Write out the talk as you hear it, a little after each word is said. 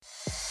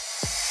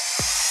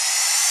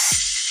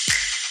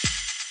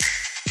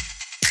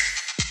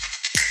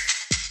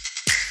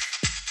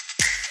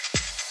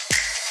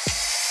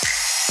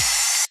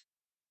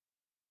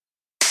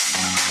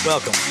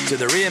Welcome to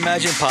the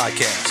Reimagine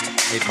Podcast,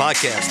 a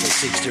podcast that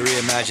seeks to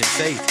reimagine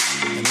faith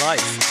and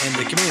life in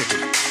the community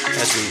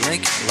as we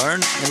link,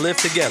 learn, and live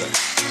together.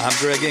 I'm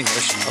Greg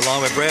English,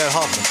 along with Brad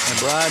Hoffman and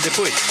Brian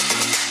Dupuy.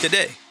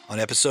 Today,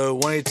 on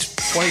episode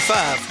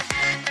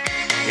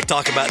 125, we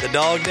talk about the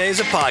dog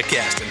days of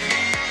podcasting.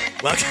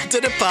 Welcome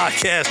to the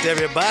podcast,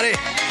 everybody.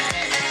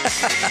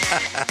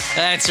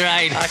 That's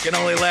right. I can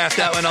only laugh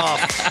that one off.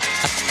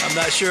 I'm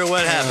not sure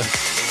what happened.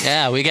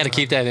 Yeah, we got to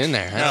keep that in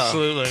there.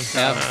 Absolutely.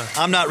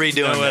 I'm not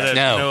redoing that.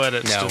 No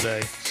edits No.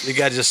 today. You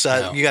got to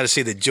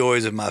see the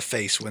joys of my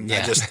face when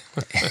I just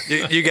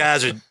you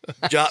guys are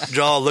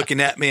jaw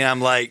looking at me and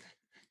I'm like,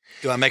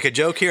 do I make a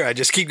joke here? I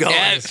just keep going.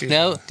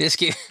 No, just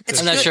keep.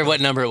 I'm not sure what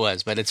number it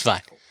was, but it's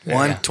fine.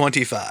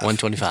 125.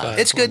 125.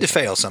 It's good to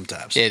fail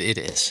sometimes. It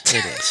is.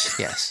 It is.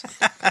 Yes.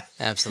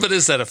 Absolutely. But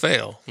is that a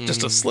fail?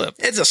 Just a slip?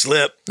 It's a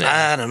slip.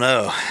 Yeah. I don't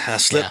know. A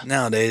slip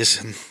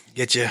nowadays and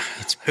get you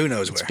who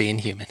knows where. It's being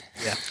human.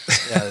 Yeah,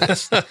 it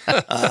is.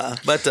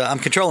 But I'm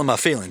controlling my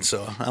feelings,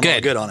 so I'm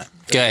all good on it.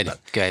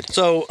 Good.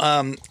 So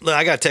look,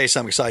 I got to tell you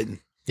something exciting.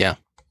 Yeah.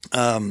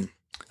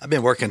 I've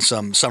been working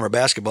some summer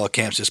basketball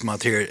camps this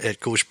month here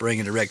at Cool Spring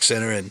and the Rec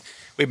Center, and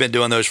we've been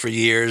doing those for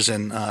years.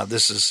 And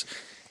this is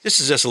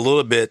just a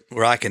little bit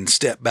where I can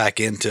step back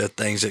into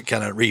things that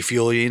kind of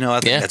refuel you. You know, I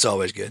think that's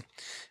always good.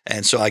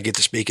 And so I get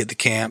to speak at the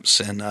camps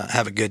and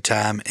have a good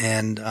time.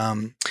 And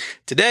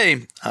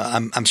today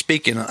I'm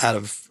speaking out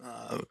of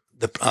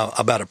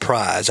about a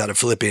prize out of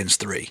Philippians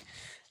 3.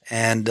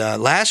 And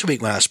last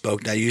week when I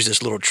spoke, I used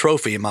this little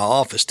trophy in my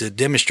office to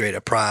demonstrate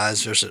a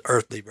prize versus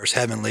earthly versus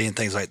heavenly and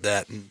things like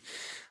that. And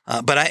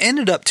but I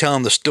ended up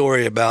telling the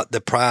story about the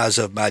prize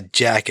of my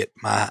jacket,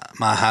 my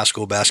high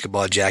school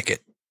basketball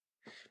jacket,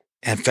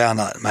 and found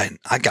out,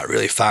 I got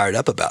really fired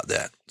up about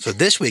that. So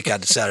this week I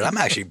decided I'm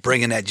actually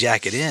bringing that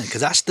jacket in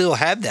because I still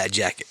have that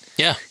jacket.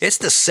 Yeah. It's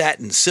the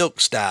satin silk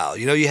style.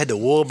 You know, you had the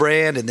wool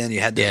brand and then you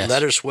had the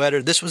leather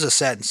sweater. This was a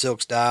satin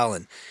silk style,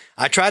 and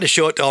I tried to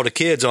show it to all the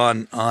kids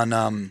on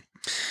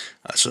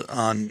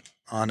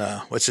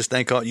what's this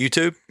thing called?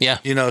 YouTube? Yeah.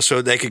 You know,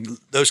 so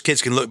those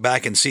kids can look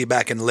back and see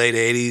back in the late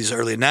 80s,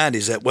 early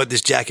 90s that what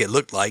this jacket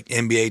looked like,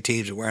 NBA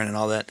teams were wearing and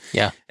all that.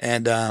 Yeah.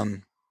 And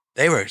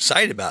they were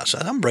excited about it. So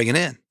I'm bringing it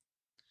in.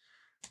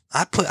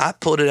 I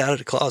pulled it out of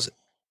the closet.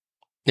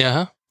 Yeah.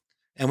 Huh?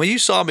 And when you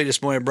saw me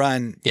this morning,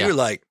 Brian, you were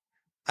like,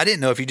 I didn't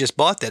know if you just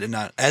bought that or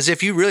not, as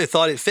if you really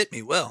thought it fit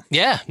me well.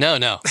 Yeah. No.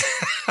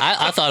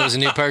 I thought it was a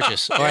new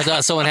purchase, or I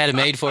thought someone had it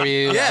made for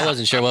you. Yeah. I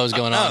wasn't sure what was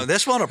going on. No,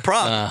 this wasn't a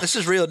prop. This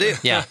is real deal.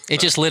 Yeah.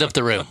 It just lit up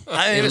the room.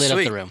 It was lit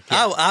sweet. up the room.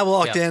 Yeah. I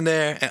walked in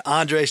there, and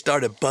Andre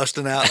started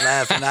busting out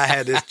laughing. I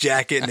had this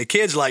jacket, and the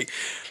kids like,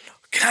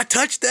 can I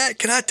touch that?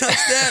 Can I touch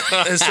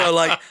that? And so,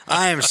 like,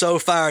 I am so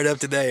fired up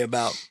today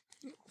about.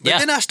 But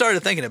then I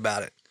started thinking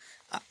about it.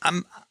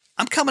 I'm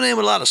coming in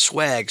with a lot of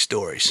swag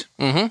stories.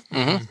 Mm-hmm.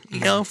 Mm-hmm. You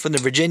know, from the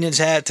Virginians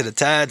hat to the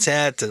Tides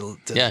hat to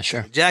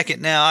sure. the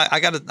jacket. Now I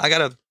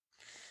gotta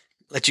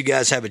let you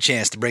guys have a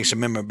chance to bring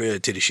some memorabilia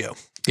to the show.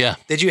 Yeah.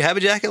 Did you have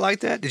a jacket like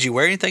that? Did you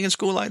wear anything in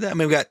school like that? I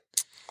mean,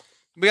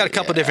 we got a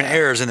couple different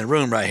eras in the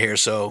room right here.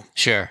 So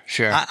Sure.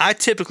 I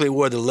typically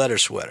wore the leather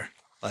sweater.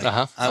 Like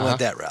I went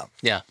that route.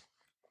 Yeah.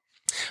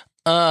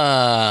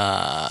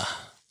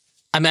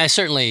 I mean, I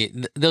certainly,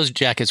 those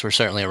jackets were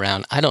certainly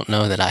around. I don't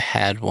know that I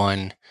had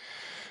one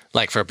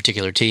like for a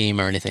particular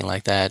team or anything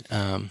like that.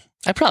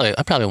 I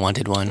probably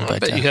wanted one, but I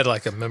bet you had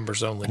like a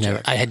members only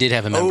jacket. I did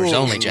have a members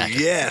only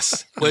jacket.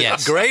 Yes.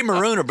 Yes. Gray,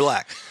 maroon, or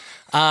black?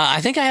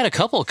 I think I had a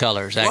couple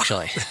colors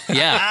actually.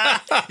 Yeah.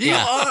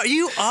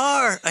 You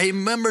are a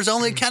members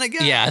only kind of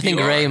guy. Yeah, I think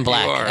gray and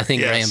black. are. I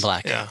think gray and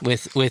black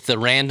with the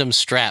random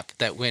strap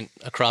that went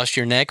across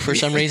your neck for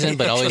some reason,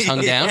 but always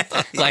hung down.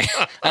 Like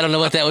I don't know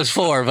what that was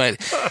for, but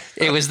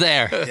it was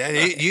there.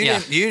 Yeah,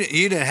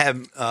 you didn't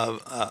have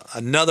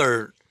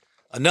another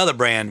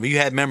brand. You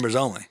had members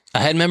only. I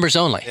had members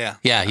only. Yeah.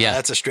 Yeah.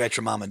 That's a stretch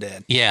for mom and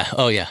dad. Yeah.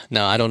 Oh, yeah.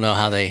 No, I don't know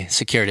how they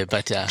secured it,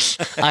 but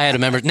I had a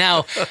member.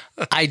 Now,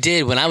 I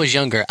did, when I was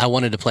younger, I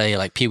wanted to play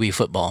like Pee Wee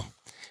football.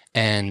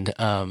 And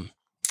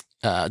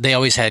they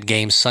always had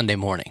games Sunday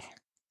morning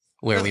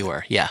where we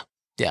were. Yeah.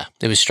 Yeah.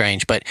 It was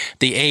strange. But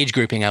the age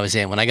grouping I was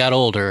in, when I got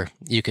older,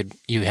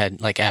 you had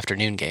like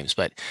afternoon games.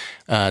 But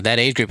that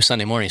age group was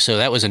Sunday morning. So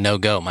that was a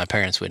no-go. My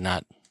parents would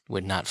not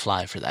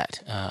fly for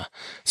that.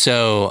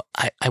 So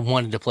I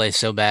wanted to play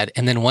so bad.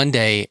 And then one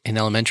day in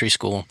elementary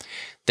school,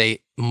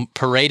 they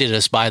paraded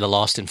us by the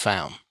Lost and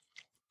Found,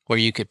 where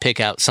you could pick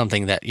out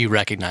something that you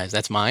recognize.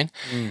 That's mine.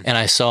 And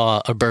I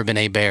saw a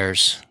Bourbonnais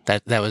Bears.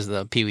 That was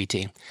the Pee Wee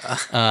team.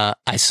 I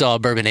saw a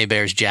Bourbonnais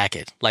Bears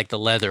jacket, like the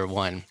leather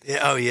one. Yeah.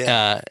 Oh,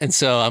 yeah. And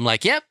so I'm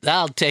like, yep,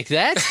 I'll take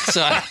that.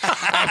 So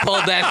I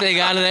pulled that thing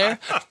out of there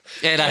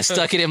and I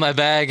stuck it in my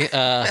bag.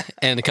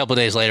 And a couple of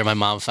days later, my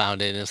mom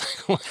found it and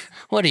was like,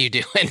 what are you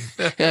doing?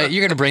 You're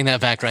going to bring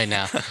that back right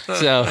now.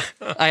 So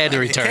I had to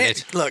return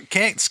it.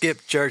 Can't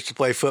skip church to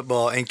play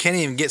football and can't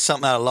even get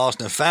something out of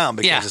lost and found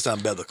because it's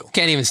unbiblical.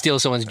 Can't even steal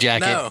someone's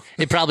jacket. No.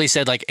 It probably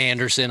said like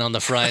Anderson on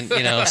the front,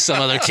 some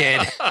other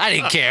kid. I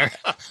didn't care.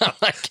 I'm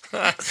like,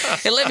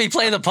 hey, let me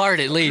play the part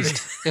at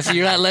least. If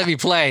you're not letting me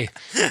play,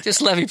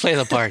 just let me play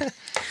the part.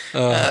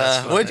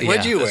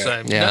 What'd you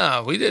wear?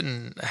 No, we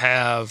didn't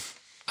have.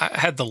 I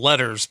had the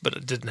letters, but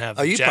it didn't have.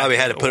 Oh, you probably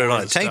had to put it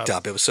on a tank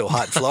top. It was so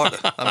hot in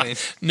Florida. I mean,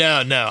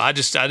 no. I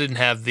didn't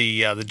have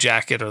the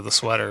jacket or the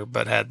sweater,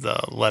 but had the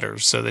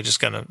letters. So they just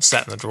kind of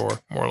sat in the drawer,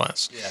 more or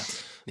less.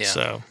 Yeah.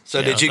 So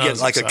did you get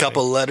like a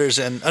couple letters?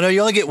 And I know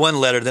you only get one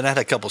letter. Then I had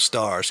a couple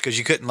stars because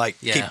you couldn't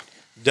keep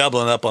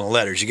doubling up on the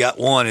letters. You got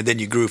one, and then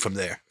you grew from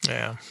there.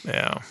 Yeah.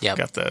 Yep.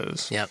 Got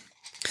those. Yep.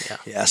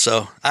 Yeah.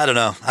 So I don't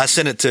know. I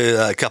sent it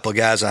to a couple of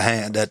guys I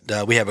had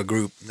that we have a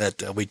group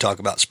that we talk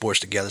about sports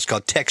together. It's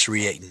called Text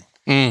Reating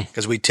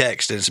because we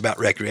text and it's about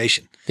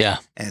recreation. Yeah.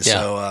 And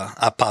so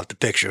I popped a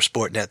picture of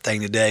sporting that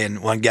thing today,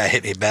 and one guy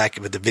hit me back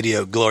with the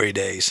video "Glory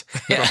Days"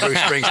 from Bruce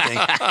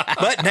Springsteen.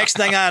 But next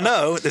thing I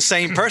know, the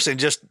same person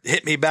just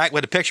hit me back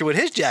with a picture with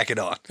his jacket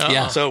on.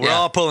 Yeah. So we're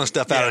all pulling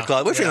stuff out of the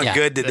closet. We're feeling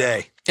good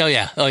today. Oh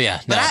yeah. No,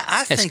 But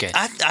I that's think good.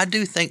 I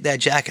do think that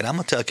jacket. I'm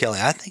gonna tell Kelly.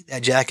 I think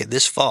that jacket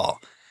this fall.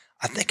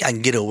 I think I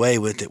can get away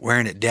with it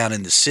wearing it down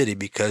in the city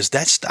because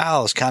that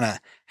style is kind of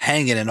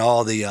hanging in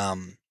all the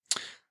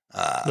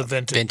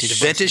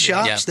vintage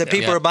shops that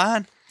people are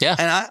buying. Yeah.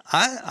 And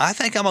I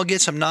think I'm gonna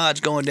get some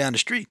nods going down the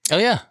street. Oh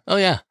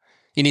yeah.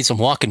 You need some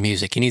walking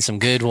music. You need some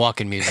good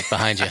walking music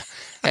behind you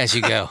as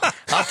you go.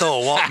 I'll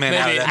throw a Walkman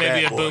out of that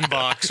maybe bad a boy.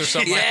 boombox or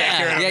something like that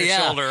carried on your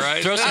shoulder,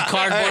 right? Throw some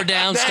cardboard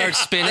down, start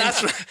spinning.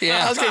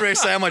 I was getting ready to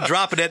say I'm gonna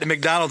drop it at the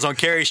McDonald's on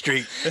Carey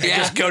Street and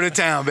just go to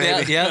town,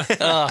 baby. Yeah.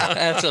 Oh,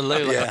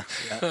 absolutely. Yeah.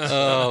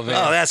 Oh man.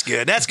 Oh, that's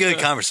good. That's good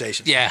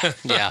conversation. Yeah.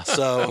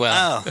 So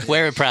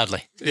wear it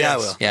proudly. Yeah, I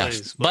will. Yeah.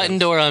 Please.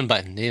 Buttoned or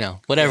unbunbuttoned,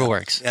 whatever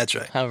works. That's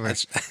right. However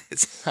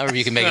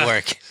you can make it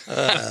work.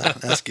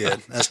 That's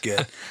good. That's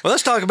good. Well,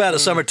 let's talk about the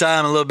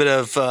summertime, a little bit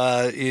of,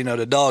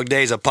 the dog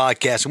days of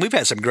podcasting. We've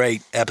had some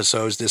great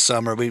episodes this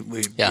summer. We've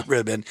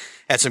really been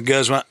had some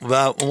good ones.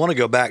 Well, I want to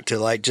go back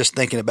to just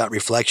thinking about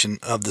reflection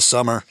of the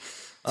summer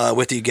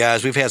with you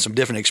guys. We've had some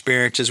different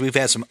experiences. We've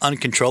had some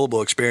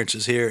uncontrollable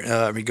experiences here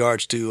in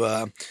regards to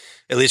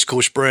at least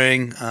Cool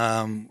Spring.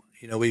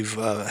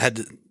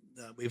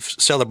 We've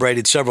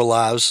celebrated several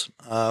lives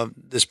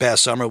this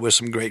past summer with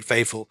some great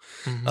faithful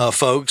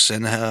folks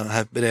and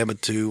have been able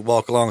to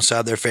walk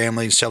alongside their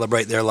families,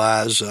 celebrate their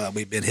lives.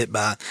 We've been hit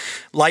by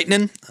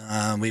lightning.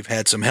 We've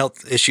had some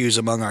health issues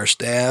among our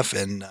staff,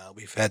 and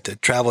we've had to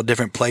travel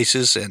different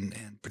places and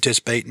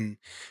participate in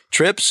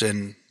trips.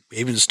 And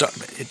even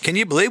can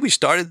you believe we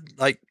started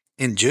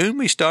in June?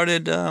 We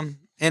started in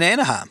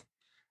Anaheim.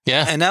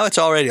 Yeah. And now it's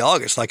already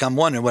August. I'm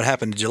wondering what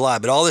happened in July,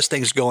 but all this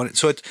thing's going.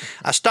 So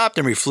I stopped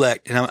and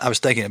reflect, and I was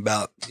thinking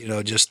about,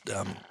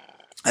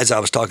 as I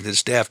was talking to the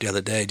staff the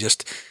other day,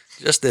 just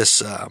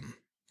this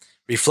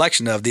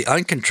reflection of the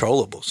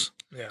uncontrollables.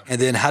 Yeah. And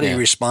then how do you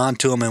respond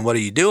to them and what are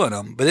you doing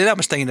them? But then I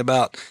was thinking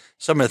about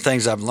some of the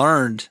things I've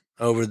learned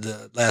over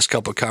the last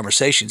couple of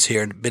conversations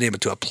here and been able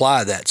to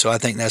apply that. So I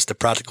think that's the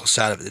practical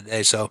side of it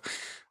today. So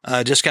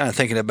just kind of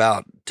thinking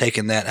about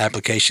taking that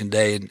application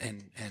day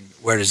and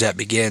where does that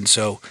begin?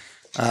 So,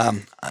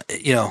 Brian,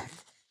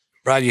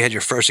 you had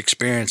your first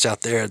experience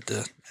out there at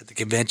the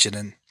convention,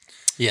 and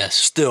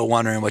still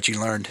wondering what you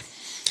learned.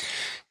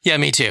 Yeah,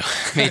 me too.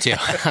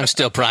 I'm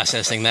still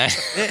processing that.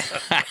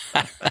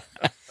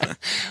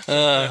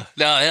 No,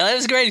 it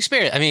was a great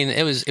experience. I mean,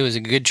 it was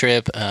a good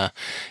trip.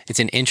 It's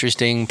an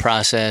interesting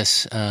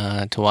process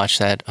to watch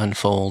that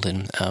unfold,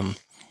 and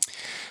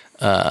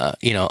a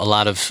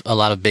lot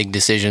of big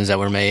decisions that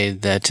were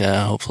made that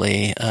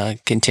hopefully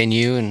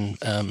continue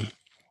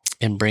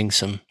and bring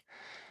some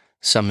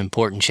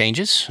important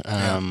changes.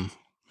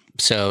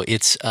 So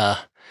it's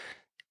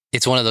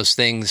one of those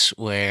things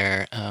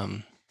where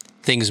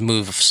things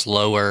move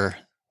slower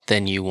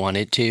than you want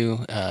it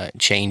to.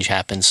 Change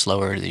happens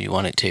slower than you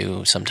want it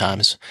to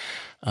sometimes,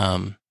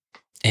 and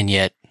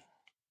yet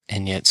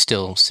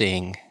still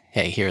seeing,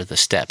 hey, here are the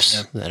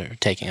steps that are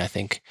taking, I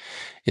think,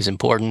 is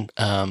important.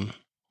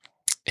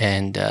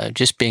 And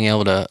just being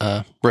able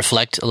to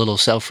reflect a little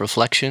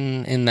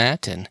self-reflection in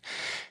that, and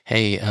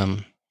hey,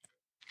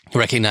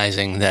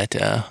 recognizing that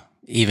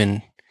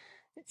even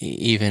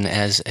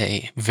as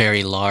a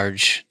very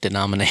large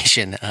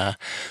denomination,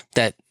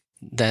 that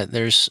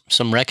there's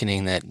some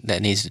reckoning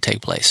that needs to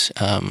take place,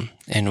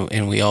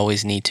 and we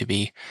always need to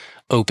be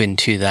open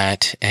to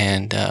that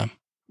and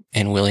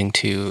willing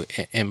to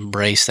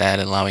embrace that,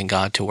 allowing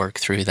God to work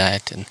through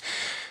that, and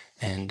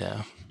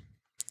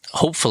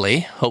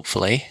hopefully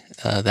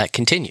that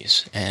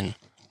continues, and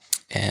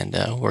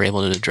we're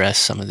able to address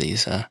some of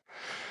these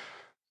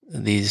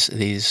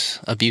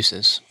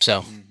abuses.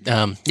 So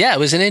it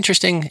was an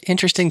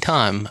interesting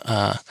time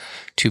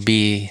to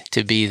be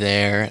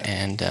there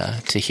and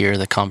to hear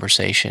the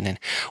conversation and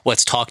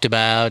what's talked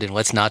about and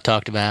what's not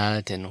talked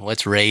about and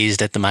what's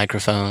raised at the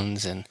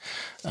microphones, and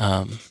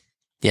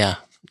Yeah,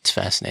 it's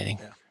fascinating.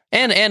 Yeah.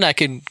 And I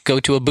could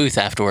go to a booth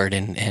afterward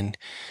and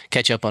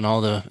catch up on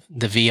all the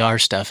VR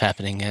stuff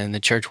happening in the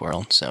church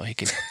world. So he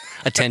could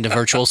attend a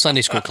virtual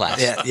Sunday school class.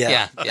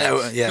 Yeah.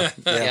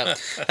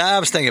 I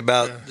was thinking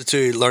about the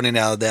two learning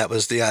out of that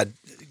was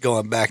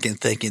going back and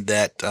thinking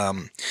that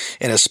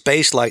in a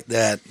space like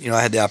that,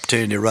 I had the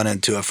opportunity to run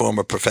into a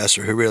former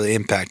professor who really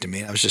impacted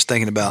me. I was just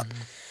thinking about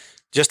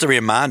just a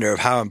reminder of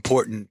how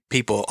important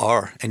people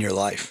are in your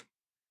life.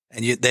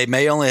 And they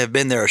may only have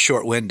been there a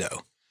short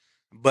window,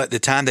 but the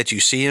time that you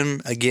see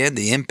them again,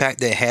 the impact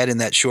they had in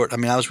that short,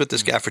 I was with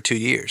this guy for 2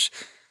 years,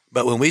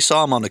 but when we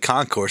saw him on the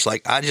concourse,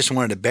 I just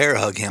wanted to bear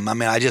hug him.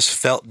 I just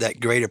felt that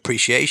great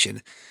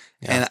appreciation.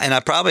 Yeah. And I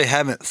probably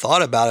haven't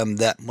thought about him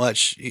that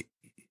much,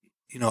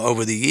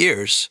 over the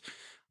years.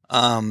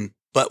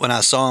 But when I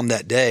saw him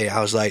that day,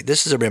 I was like,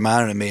 this is a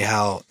reminder to me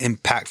how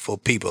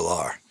impactful people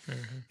are.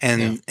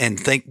 And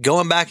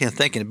going back and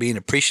thinking and being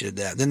appreciative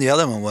of that. Then the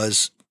other one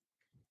was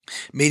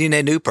meeting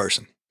a new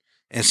person.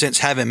 And since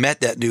having met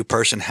that new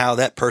person, how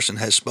that person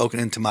has spoken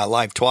into my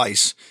life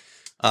twice,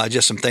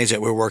 just some things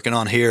that we're working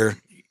on here,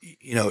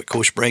 at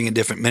Cool Spring and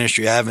different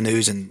ministry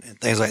avenues and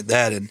things like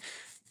that. And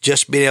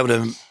just being able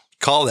to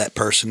call that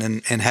person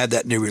and have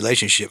that new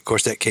relationship. Of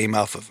course, that came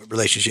off of a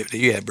relationship that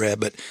you had, Brad,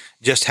 but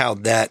just how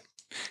that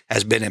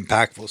has been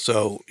impactful.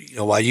 So,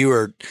 while you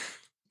were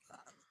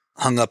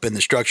hung up in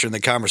the structure and the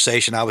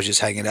conversation, I was just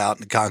hanging out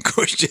in the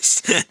concourse,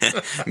 just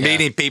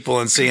meeting people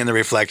and seeing the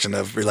reflection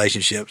of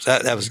relationships.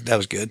 That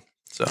was good.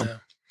 So,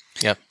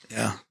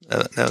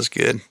 that was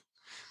good.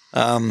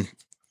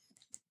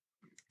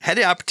 Had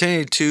the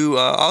opportunity to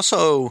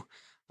also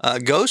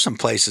go some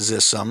places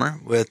this summer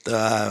with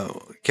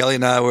Kelly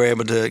and I were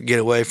able to get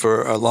away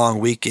for a long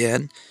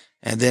weekend,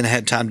 and then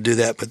had time to do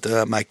that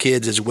with my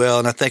kids as well.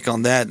 And I think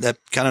on that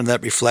kind of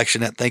that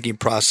reflection, that thinking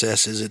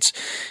process is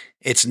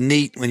it's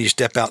neat when you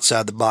step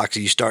outside the box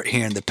and you start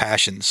hearing the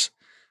passions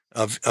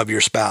of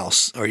your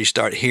spouse, or you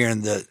start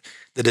hearing the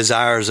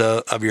desires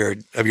of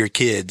your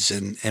kids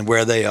and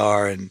where they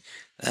are, and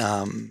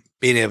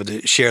being able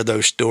to share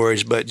those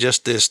stories. But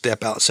just this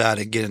step outside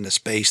and get in a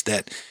space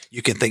that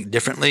you can think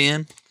differently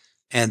in,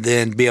 and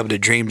then be able to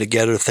dream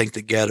together, think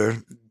together.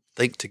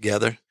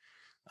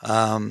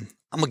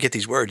 I'm gonna get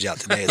these words out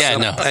today.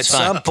 At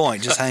some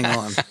point, just hang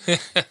on.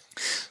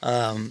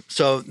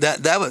 So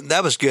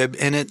that was good,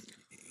 and it,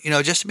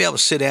 just to be able to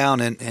sit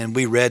down and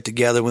we read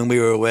together when we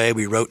were away.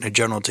 We wrote in a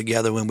journal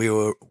together when we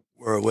were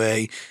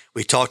away.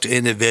 We talked to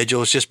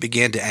individuals, just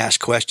began to ask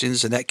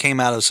questions, and that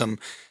came out of some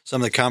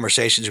of the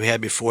conversations we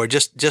had before.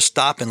 Just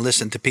stop and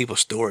listen to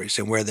people's stories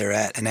and where they're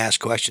at, and ask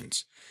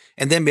questions,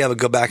 and then be able to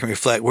go back and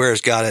reflect where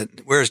is God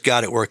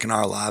at work in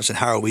our lives, and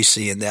how are we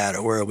seeing that,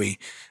 or where are we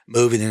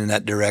moving in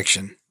that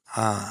direction.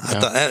 I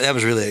thought that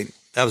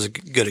was a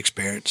good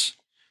experience,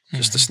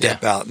 just to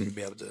step out and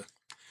be able to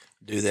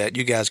do that.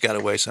 You guys got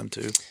away some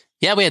too.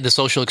 Yeah, we had the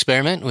social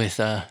experiment with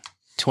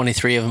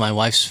 23 of my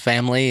wife's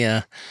family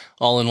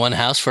all in one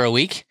house for a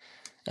week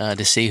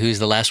to see who's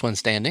the last one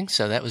standing.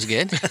 So that was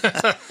good.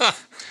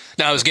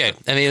 No, it was good.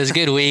 It was a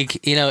good week.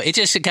 It's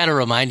just a kind of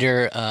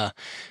reminder,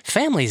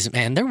 families,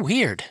 man, they're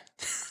weird.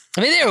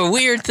 They're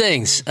weird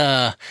things.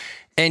 And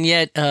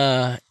yet,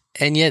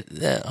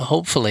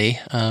 hopefully,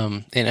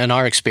 in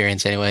our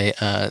experience anyway,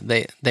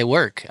 they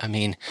work.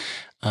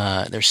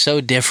 They're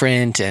so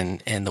different,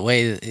 and the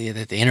way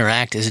that they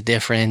interact is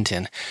different,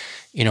 and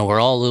we're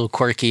all a little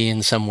quirky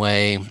in some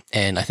way.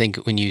 And I think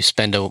when you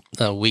spend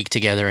a week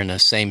together in the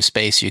same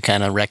space, you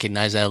kind of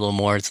recognize that a little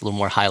more. It's a little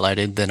more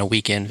highlighted than a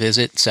weekend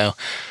visit. So,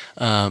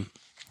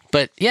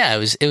 but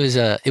yeah, it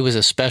was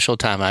a special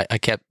time. I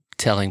kept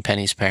telling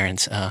Penny's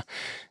parents,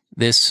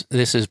 this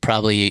is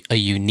probably a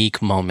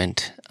unique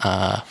moment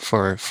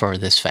for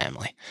this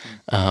family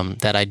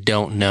that I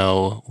don't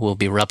know will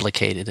be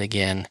replicated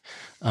again.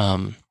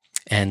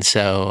 And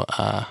so,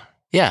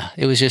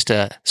 it was just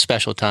a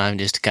special time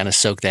just to kind of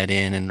soak that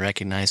in and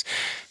recognize,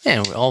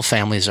 all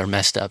families are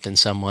messed up in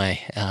some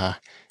way.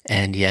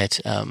 And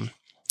yet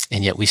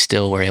we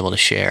still were able to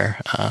share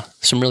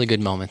some really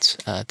good moments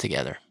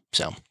together.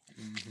 So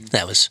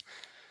that was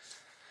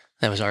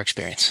our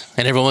experience,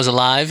 and everyone was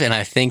alive, and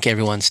I think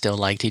everyone still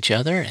liked each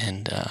other.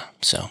 And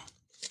so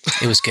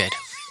it was good.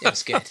 It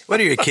was good. What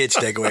do your kids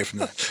take away from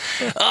that?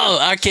 Oh,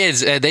 our kids,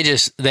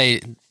 they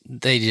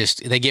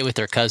get with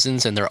their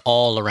cousins, and they're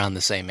all around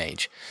the same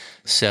age.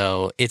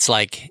 So it's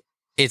like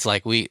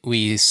we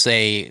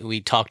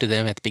talk to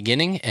them at the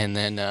beginning, and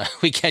then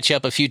we catch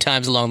up a few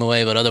times along the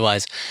way, but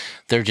otherwise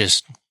they're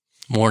just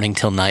morning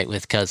till night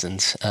with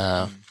cousins,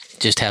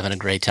 just having a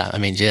great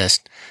time.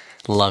 Just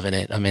loving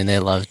it. They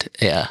loved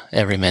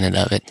every minute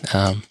of it,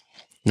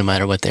 no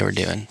matter what they were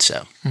doing.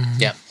 So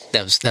yeah,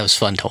 that was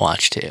fun to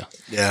watch too.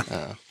 Yeah,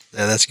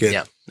 that's good.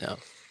 Yeah,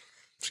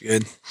 it's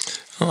good.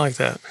 I like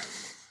that.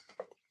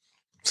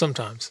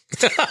 Sometimes.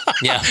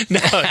 Yeah.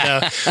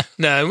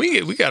 No.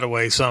 We got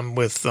away some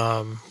with, we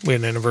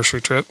had an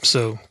anniversary trip,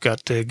 so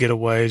got to get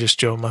away, just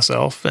Joe and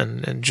myself,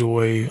 and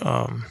enjoy,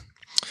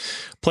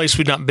 place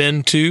we'd not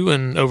been to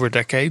in over a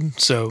decade.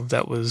 So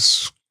that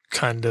was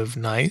kind of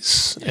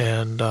nice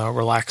and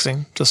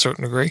relaxing to a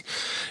certain degree.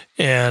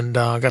 And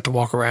got to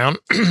walk around,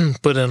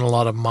 put in a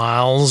lot of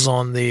miles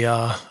on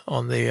the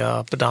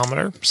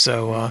pedometer.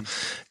 So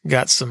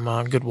got some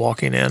good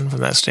walking in from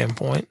that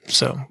standpoint.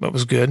 So that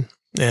was good.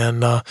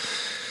 And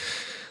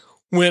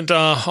went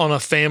on a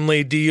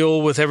family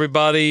deal with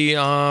everybody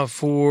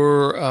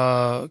for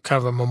kind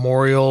of a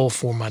memorial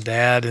for my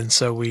dad. And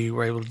so we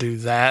were able to do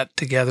that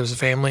together as a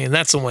family. And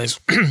that's always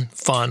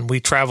fun. We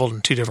traveled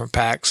in 2 different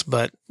packs,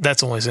 but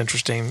that's always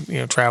interesting,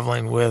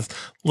 traveling with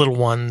little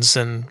ones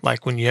and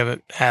like when you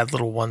haven't had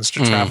little ones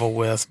to travel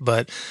with,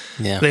 but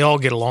they all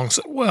get along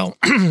so well,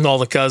 all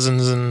the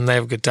cousins, and they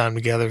have a good time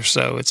together.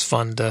 So it's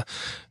fun to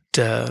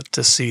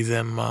see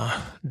them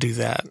do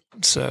that.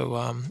 So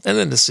and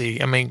then to see,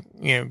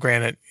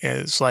 granted,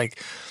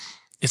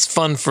 it's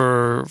fun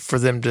for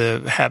them to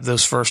have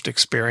those first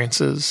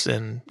experiences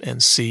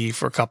and see.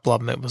 For a couple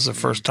of them, it was their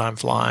first time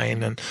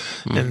flying and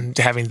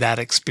having that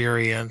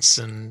experience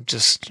and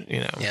just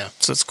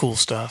so it's cool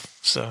stuff.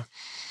 So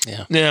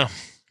yeah.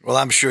 Well,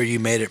 I'm sure you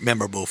made it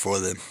memorable for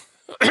them.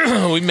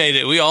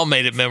 We all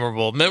made it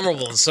memorable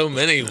in so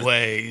many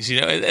ways,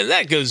 and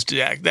that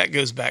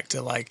goes back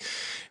to like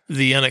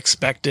the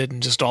unexpected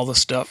and just all the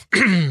stuff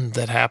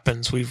that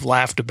happens. We've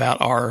laughed about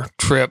our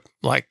trip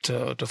like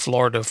to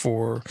Florida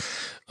for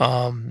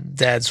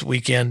Dad's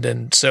weekend.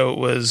 And so it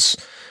was,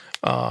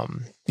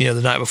 the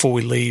night before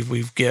we leave,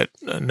 we get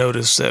a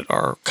notice that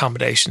our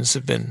accommodations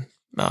have been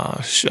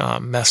kind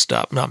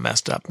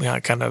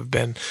of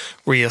been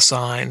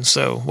reassigned.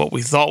 So what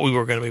we thought we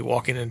were going to be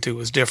walking into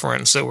was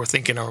different. And so we're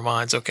thinking in our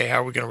minds, okay, how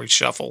are we going to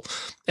reshuffle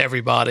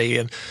everybody?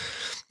 And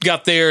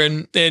got there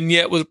and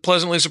yet was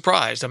pleasantly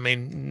surprised.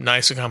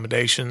 Nice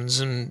accommodations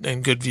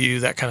and good view,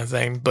 that kind of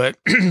thing. But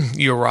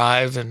you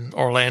arrive in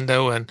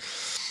Orlando and,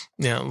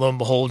 lo and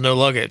behold, no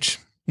luggage.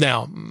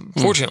 Now,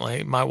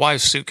 fortunately, my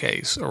wife's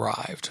suitcase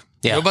arrived.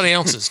 Yeah. Nobody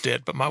else's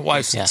did, but my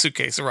wife's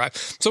suitcase arrived.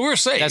 So we're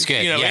safe. That's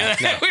good.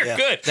 We're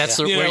good. That's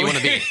where you want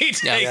to be.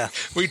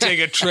 We take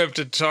a trip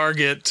to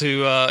Target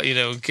to,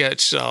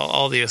 get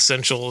all the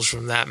essentials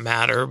from that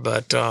matter.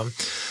 But,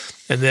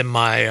 and then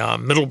my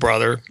middle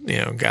brother,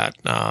 got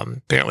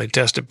apparently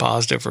tested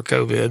positive for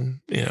COVID,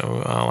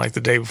 like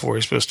the day before he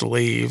was supposed to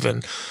leave.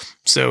 And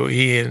so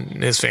he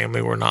and his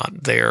family were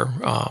not there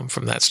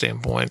from that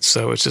standpoint.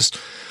 So it's just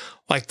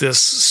like this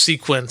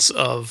sequence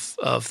of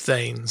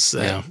things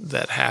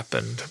that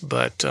happened.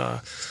 But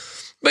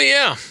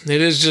yeah,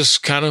 it is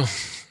just kind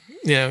of,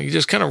 you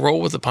just kind of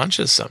roll with the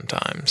punches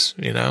sometimes,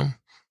 And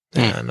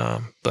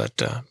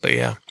but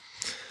yeah.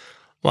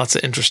 Lots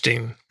of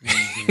interesting.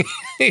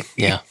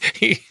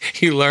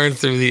 You learn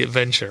through the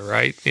adventure,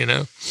 right?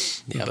 Yeah.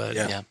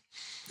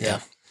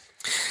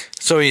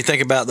 So when you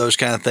think about those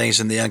kind of things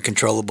and the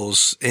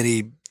uncontrollables,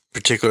 any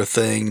particular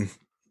thing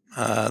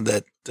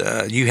that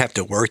you have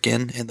to work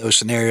in those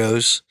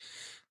scenarios?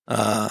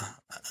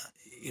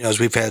 As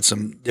we've had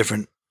some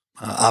different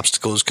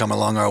obstacles come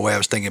along our way, I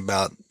was thinking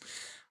about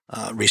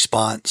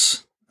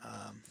response.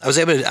 I was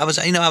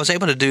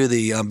able to do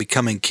the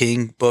Becoming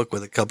King book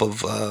with a couple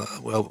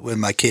of with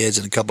my kids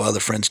and a couple other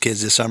friends'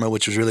 kids this summer,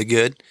 which was really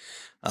good.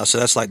 So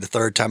that's like the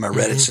third time I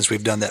read it since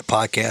we've done that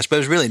podcast. But it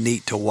was really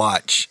neat to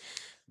watch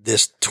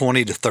this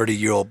 20 to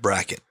 30-year-old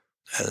bracket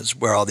as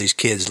where all these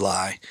kids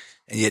lie,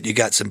 and yet you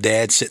got some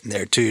dads sitting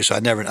there too. So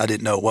I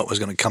didn't know what was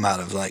going to come out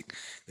of like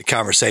the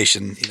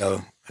conversation.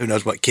 Who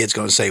knows what kid's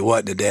going to say what,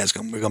 and the dad's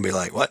we're going to be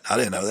like, what? I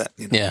didn't know that.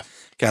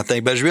 Kind of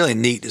thing. But it's really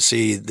neat to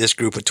see this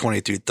group of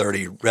 20 through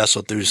 30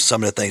 wrestle through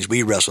some of the things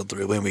we wrestled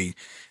through when we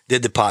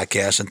did the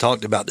podcast and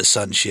talked about the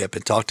sonship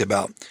and talked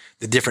about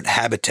the different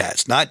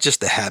habitats, not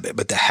just the habit,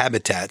 but the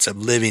habitats of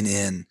living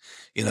in,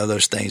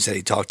 those things that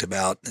he talked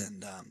about.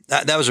 And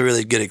that was a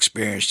really good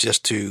experience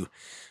just to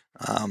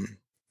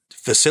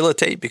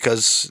facilitate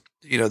because,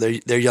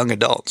 they're young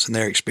adults and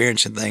they're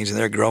experiencing things and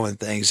they're growing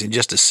things, and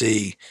just to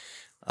see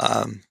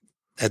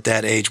at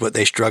that age what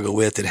they struggle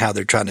with and how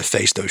they're trying to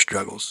face those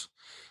struggles.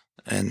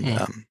 And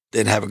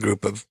then have a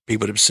group of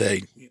people to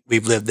say,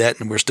 we've lived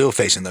that and we're still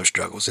facing those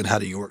struggles, and how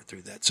do you work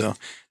through that? So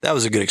that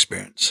was a good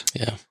experience.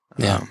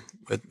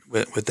 With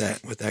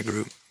that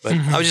group. But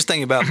I was just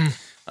thinking about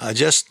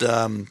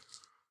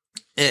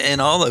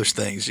and all those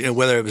things,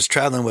 whether it was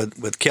traveling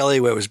with Kelly,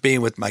 whether it was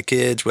being with my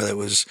kids, whether it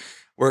was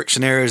work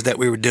scenarios that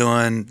we were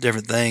doing,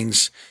 different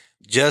things.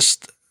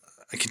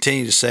 I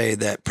continue to say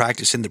that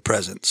practicing the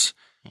presence,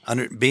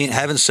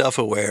 having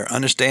self-aware,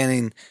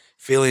 understanding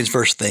feelings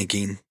versus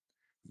thinking,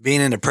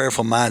 being in a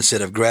prayerful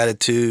mindset of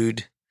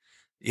gratitude,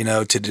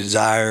 to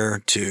desire,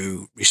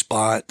 to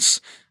response.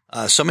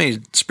 So many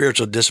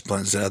spiritual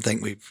disciplines that I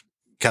think we've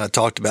kind of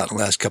talked about in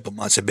the last couple of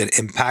months have been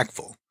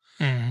impactful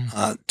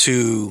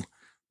to,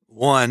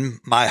 one,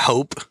 my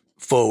hope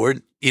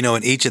forward,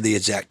 in each of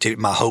these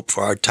activities, my hope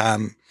for our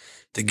time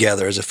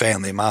together as a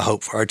family, my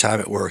hope for our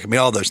time at work.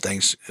 All those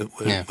things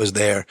was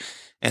there.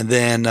 And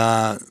then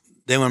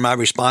when my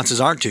responses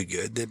aren't too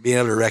good, then being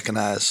able to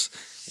recognize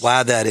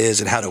why that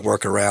is and how to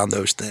work around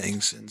those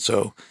things. And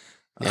so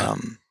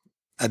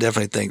I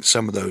definitely think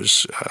some of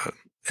those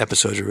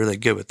episodes are really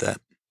good with that.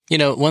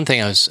 One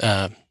thing I was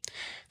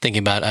thinking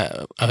about,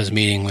 I was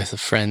meeting with a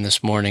friend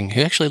this morning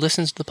who actually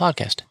listens to the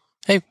podcast.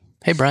 Hey,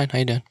 Brian, how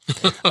you doing?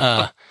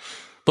 But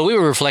we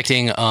were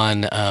reflecting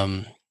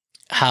on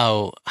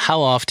how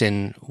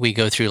often we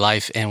go through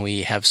life and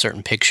we have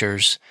certain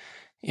pictures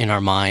in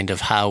our mind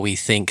of how we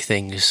think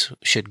things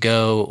should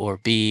go or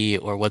be,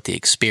 or what the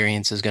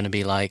experience is going to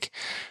be like.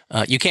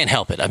 You can't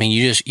help it. I mean,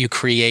 you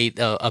create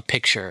a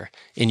picture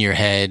in your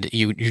head.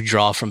 You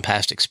draw from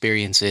past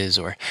experiences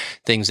or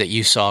things that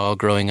you saw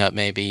growing up,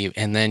 maybe,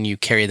 and then you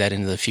carry that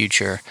into the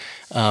future.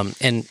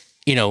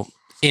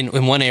 In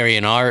one area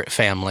in our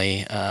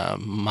family,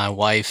 my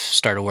wife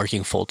started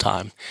working full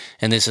time,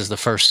 and this is the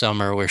first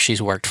summer where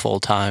she's worked full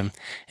time,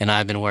 and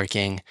I've been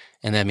working,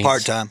 and that means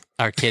part-time.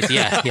 Our kids,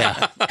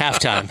 yeah,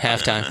 half-time.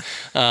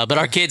 But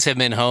our kids have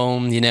been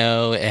home,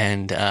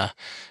 and of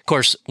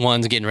course,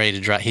 one's getting ready to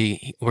drive.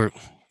 We're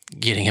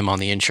getting him on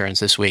the insurance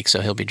this week,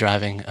 so he'll be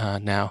driving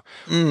now.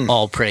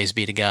 All praise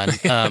be to God.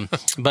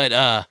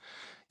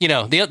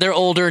 They're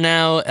older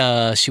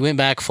now. She went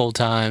back full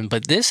time,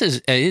 but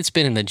it's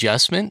been an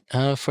adjustment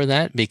for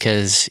that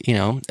because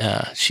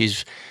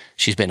she's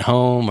been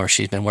home or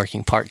she's been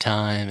working part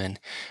time, and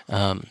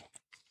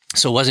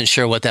so wasn't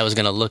sure what that was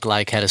going to look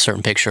like. Had a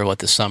certain picture of what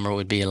the summer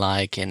would be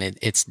like, and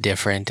it's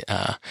different.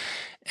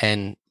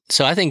 And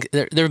so I think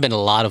there have been a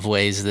lot of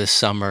ways this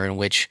summer in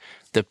which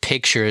the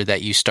picture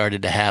that you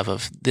started to have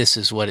of this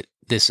is what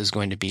this is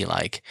going to be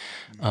like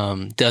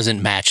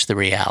doesn't match the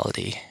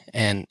reality.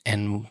 And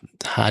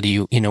how do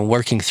you,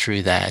 working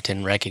through that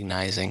and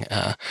recognizing,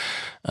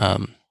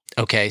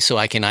 okay, so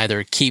I can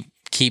either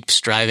keep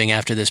striving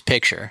after this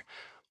picture,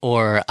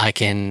 or I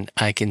can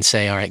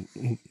say, all right,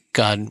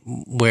 God,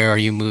 where are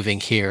you moving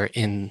here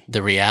in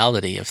the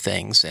reality of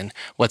things, and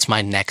what's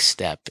my next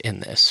step in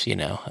this,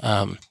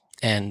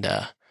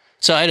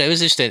 So it was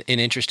just an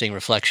interesting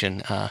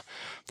reflection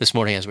this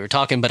morning as we were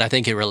talking, but I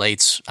think I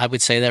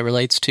would say that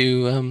relates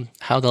to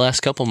how the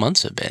last couple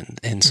months have been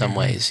in some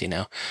ways, and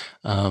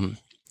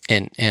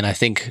I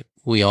think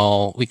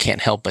we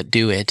can't help but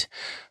do it.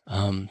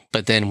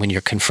 But then when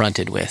you're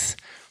confronted with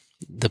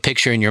the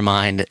picture in your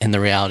mind and the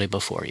reality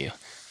before you,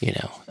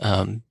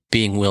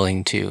 being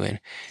willing to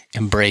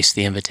embrace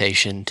the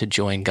invitation to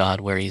join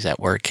God where He's at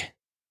work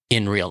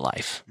in real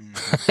life,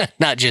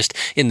 not just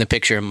in the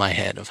picture in my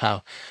head of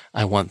how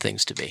I want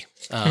things to be.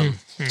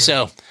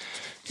 So,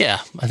 yeah,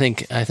 I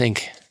think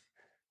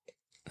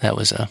that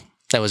was a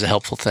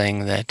helpful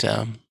thing that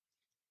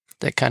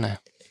kind of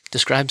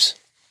describes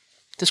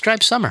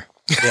summer.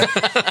 Yeah.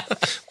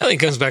 I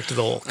think it comes back to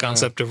the whole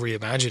concept of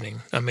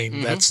reimagining. I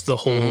mean, that's the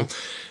whole.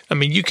 I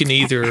mean, you can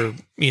either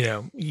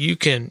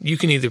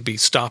be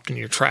stopped in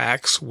your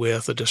tracks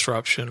with a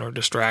disruption or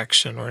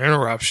distraction or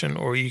interruption,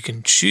 or you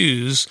can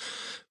choose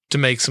to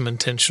make some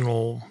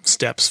intentional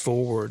steps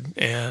forward.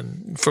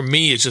 And for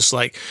me, it's just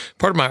like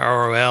part of my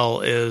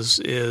ROL is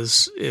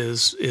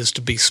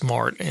to be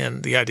smart,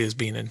 and the idea is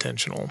being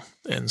intentional.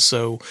 And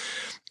so,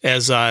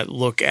 as I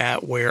look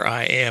at where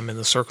I am in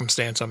the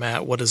circumstance I'm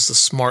at, what is the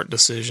smart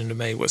decision to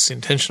make? What's the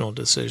intentional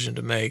decision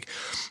to make?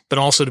 But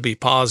also to be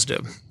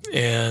positive.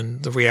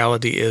 And the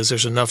reality is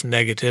there's enough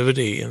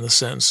negativity in the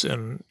sense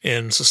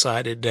in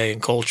society today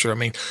and culture. I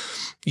mean,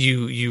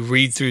 you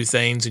read through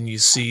things and you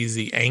see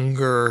the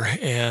anger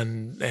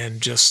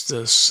and just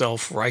the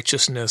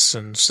self-righteousness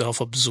and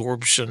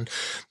self-absorption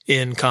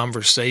in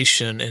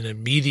conversation and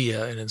in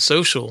media and in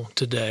social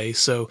today.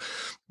 So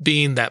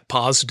being that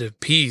positive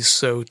piece,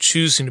 so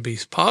choosing to be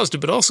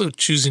positive, but also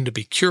choosing to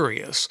be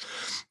curious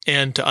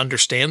and to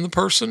understand the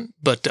person,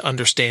 but to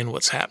understand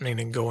what's happening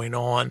and going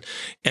on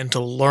and to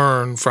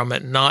learn from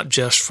it, not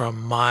just from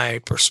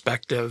my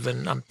perspective.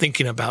 And I'm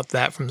thinking about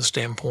that from the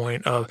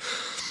standpoint of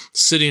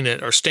standing at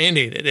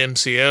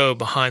MCO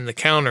behind the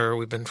counter.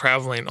 We've been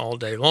traveling all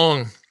day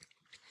long,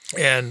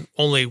 and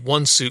only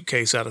one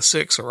suitcase out of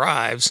 6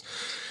 arrives.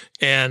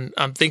 And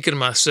I'm thinking to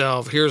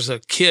myself, here's a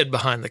kid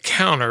behind the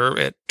counter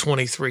at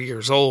 23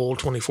 years old,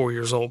 24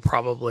 years old,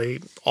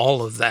 probably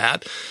all of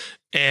that.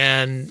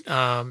 And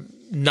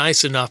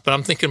nice enough, but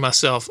I'm thinking to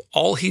myself,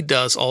 all he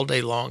does all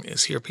day long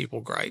is hear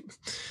people gripe.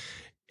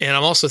 And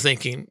I'm also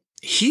thinking,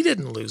 he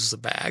didn't lose the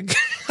bag.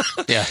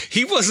 Yeah.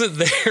 He wasn't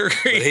there.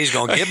 But he's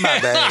going to get my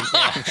bag.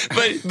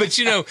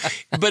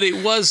 But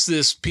it was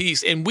this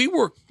piece, and we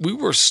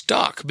were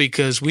stuck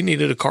because we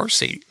needed a car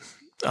seat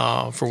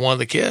for one of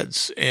the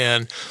kids.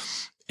 And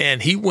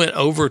he went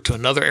over to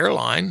another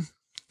airline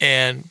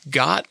and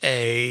got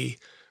a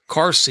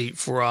car seat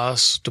for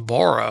us to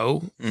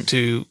borrow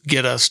to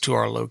get us to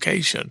our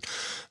location.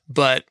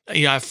 But,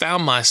 I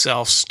found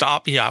myself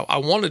stopping. I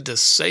wanted to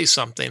say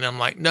something. I'm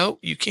like, no,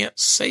 you can't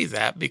say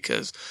that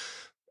because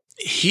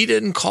he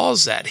didn't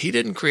cause that. He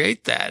didn't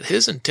create that.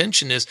 His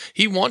intention is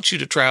he wants you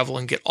to travel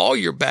and get all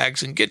your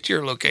bags and get to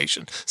your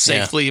location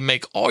safely and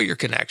make all your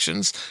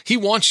connections. He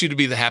wants you to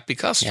be the happy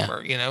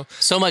customer,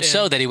 So much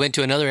so that he went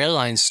to another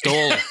airline,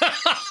 stole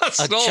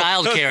a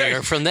child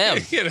carrier from them.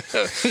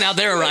 Now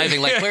they're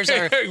arriving like, where's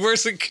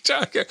the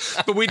child carrier?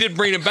 But we did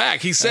bring him back.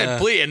 He said,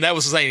 please, and that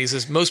was the thing. He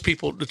says, most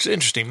people, it's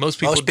interesting, most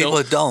people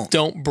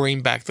don't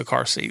bring back the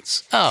car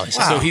seats. Oh, wow.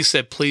 So he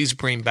said, please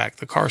bring back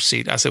the car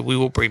seat. I said, we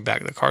will bring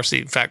back the car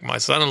seat. In fact, my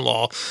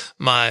son-in-law,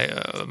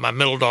 my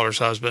middle daughter's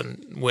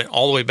husband, went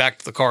all the way back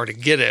to the car to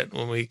get it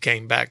when we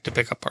came back to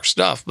pick up our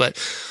stuff. But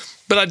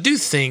I do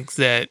think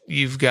that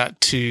you've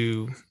got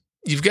to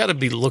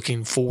be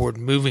looking forward,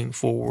 moving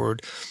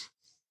forward,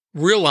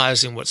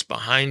 realizing what's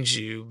behind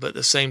you, but at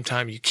the same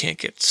time, you can't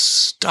get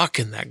stuck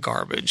in that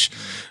garbage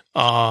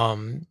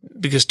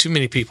because too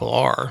many people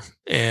are,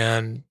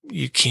 and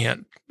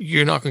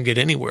you're not going to get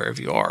anywhere if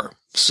you are.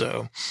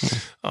 So,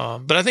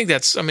 but I think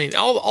that's,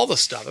 all the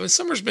stuff.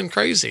 Summer's been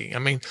crazy.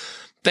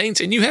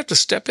 Things, and you have to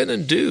step in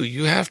and do.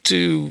 You have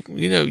to,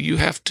 you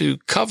have to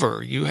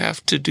cover. You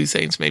have to do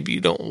things maybe you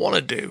don't want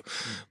to do.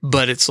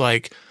 But it's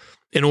like,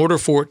 in order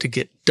for it to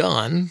get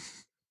done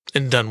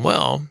and done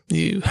well,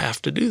 you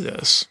have to do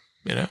this,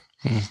 Yeah.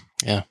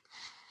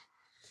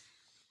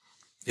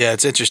 Yeah,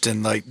 it's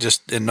interesting. Like,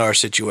 just in our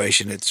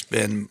situation, it's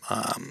been,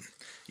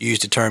 you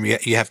used the term,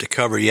 you have to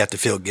cover, you have to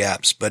fill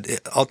gaps, but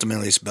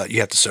ultimately it's about,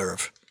 you have to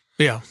serve.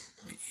 Yeah.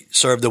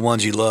 Serve the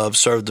ones you love,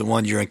 serve the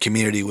ones you're in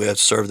community with,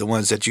 serve the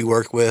ones that you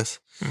work with,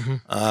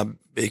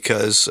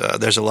 because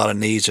there's a lot of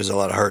needs, there's a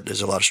lot of hurt,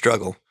 there's a lot of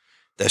struggle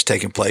that's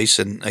taking place.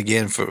 And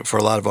again, for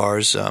a lot of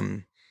ours,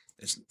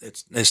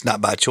 it's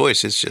not by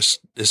choice.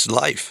 It's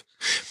life.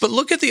 But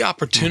look at the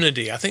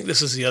opportunity. I think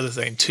this is the other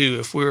thing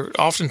too.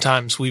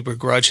 Oftentimes we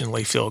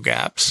begrudgingly fill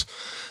gaps.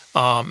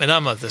 And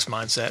I'm of this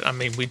mindset.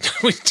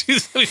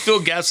 We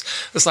fill gaps.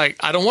 It's like,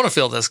 I don't want to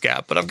fill this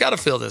gap, but I've got to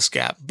fill this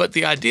gap. But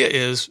the idea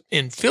is,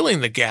 in filling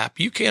the gap,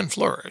 you can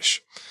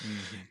flourish.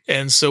 Mm-hmm.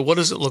 And so what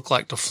does it look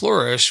like to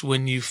flourish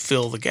when you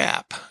fill the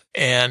gap?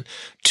 And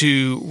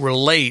to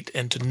relate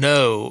and to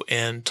know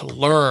and to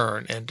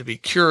learn and to be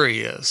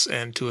curious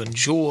and to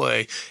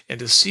enjoy and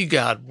to see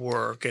God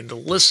work and to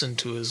listen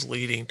to his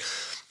leading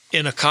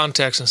in a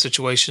context and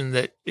situation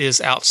that is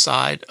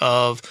outside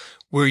of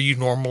where you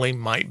normally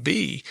might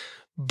be.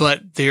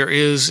 But there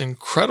is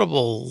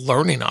incredible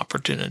learning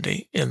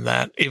opportunity in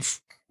that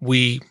if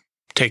we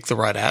take the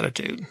right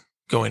attitude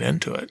going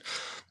into it.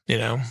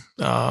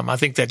 I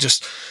think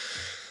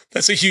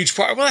that's a huge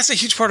part. Well, that's a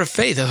huge part of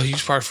faith. A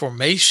huge part of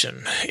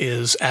formation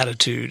is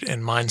attitude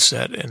and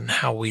mindset and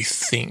how we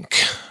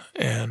think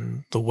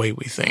and the way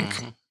we think.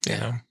 Mm-hmm.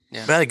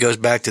 Yeah. But it goes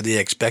back to the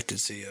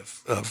expectancy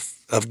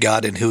of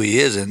God and who he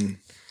is, and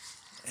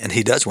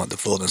he does want the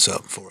fullness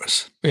up for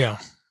us. Yeah.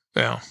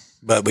 Yeah.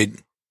 But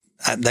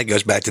that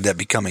goes back to that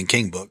Becoming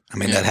King book.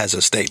 That has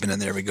a statement in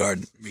there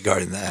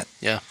regarding that.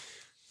 Yeah.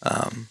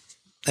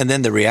 And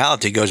then the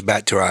reality goes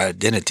back to our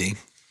identity.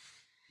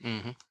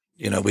 Mm-hmm.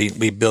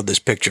 We build this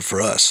picture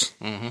for us.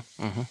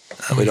 Mm-hmm.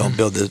 Mm-hmm. We don't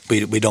build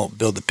we don't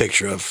build the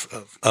picture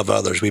of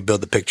others. We build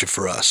the picture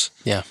for us.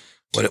 Yeah.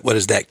 What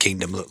does that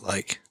kingdom look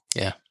like?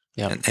 Yeah.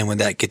 Yeah. And when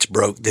that gets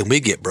broke, then we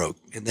get broke,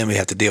 and then we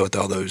have to deal with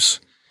all those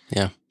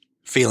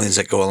feelings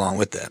that go along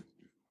with that.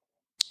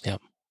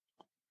 Yep.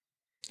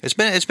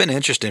 It's been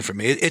interesting for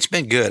me. It's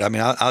been good.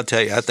 I'll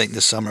tell you. I think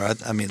this summer,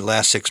 the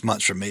last 6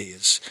 months for me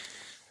is,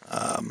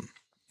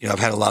 I've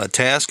had a lot of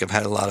tasks. I've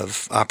had a lot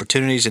of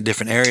opportunities in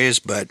different areas,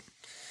 but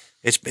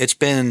it's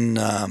been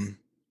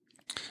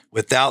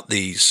without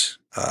these,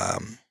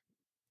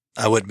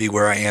 I wouldn't be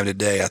where I am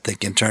today. I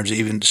think in terms of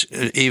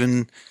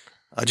even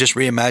just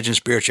reimagine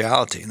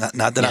spirituality.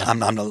 Not that I'm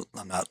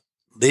not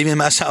leaving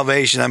my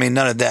salvation.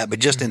 None of that, but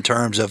just in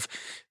terms of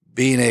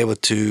being able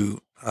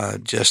to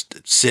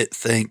just sit,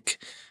 think,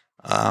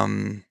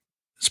 spend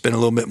a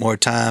little bit more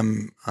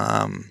time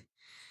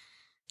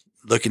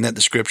looking at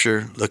the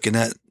scripture, looking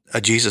at a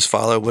Jesus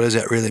follower. What does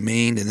that really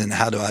mean? And then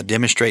how do I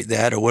demonstrate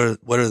that? Or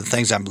what are the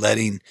things I'm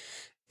letting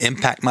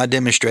impact my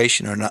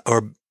demonstration or not,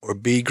 or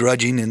be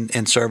grudging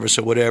in service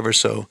or whatever.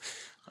 So,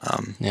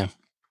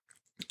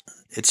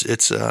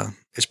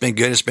 it's been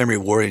good. It's been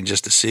rewarding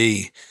just to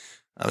see.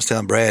 I was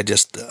telling Brad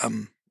just,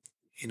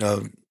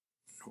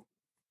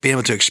 being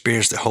able to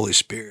experience the Holy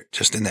Spirit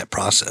just in that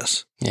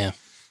process. Yeah.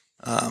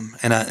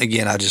 And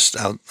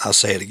I'll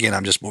say it again.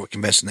 I'm just more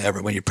convinced than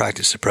ever when you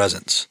practice the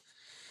presence.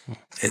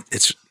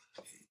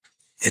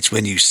 It's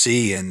when you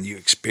see and you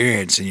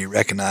experience and you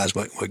recognize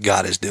what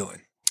God is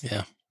doing.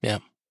 Yeah. Yeah.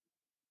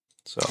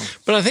 So,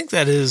 but I think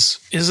is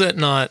it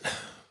not?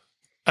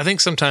 I think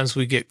sometimes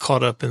we get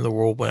caught up in the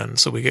whirlwind.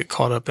 So we get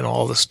caught up in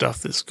all the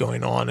stuff that's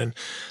going on. And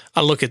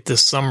I look at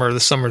this summer. The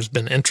summer's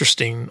been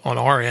interesting on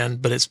our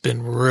end, but it's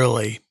been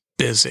really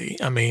busy.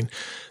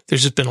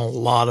 There's just been a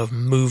lot of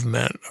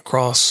movement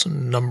across a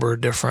number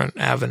of different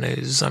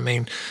avenues.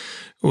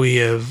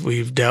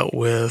 We've dealt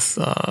with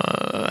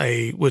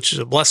which is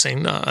a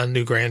blessing, a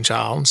new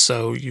grandchild.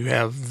 So you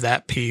have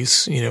that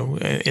piece,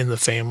 in the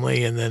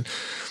family, and then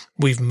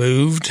we've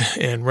moved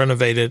and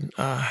renovated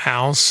a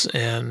house,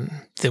 and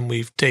then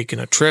we've taken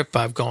a trip.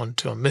 I've gone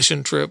to a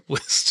mission trip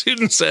with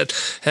students that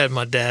had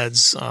my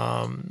dad's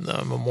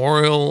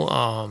memorial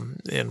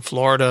in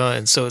Florida.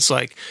 And so it's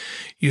like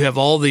you have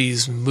all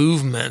these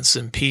movements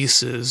and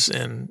pieces,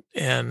 and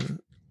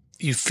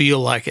you feel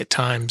like at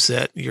times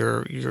that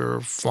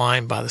you're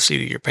flying by the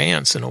seat of your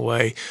pants in a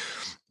way,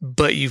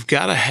 but you've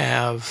got to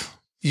have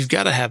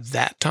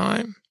that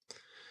time.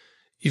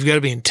 You've got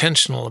to be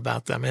intentional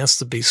about that. I mean, that's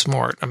to be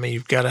smart. I mean,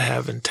 you've got to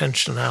have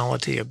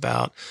intentionality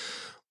about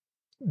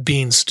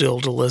being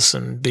still to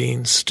listen,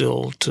 being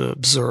still to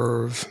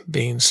observe,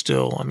 being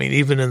still. I mean,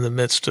 even in the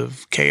midst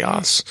of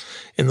chaos,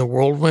 in the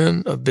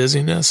whirlwind of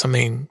busyness, I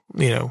mean,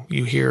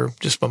 you hear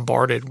just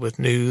bombarded with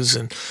news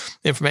and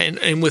information.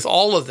 And with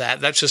all of that,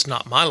 that's just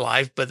not my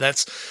life, but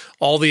that's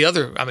all the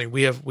other. I mean,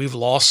 we've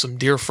lost some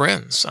dear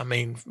friends. I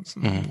mean,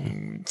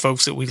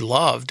 folks that we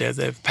loved that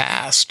have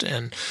passed,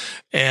 and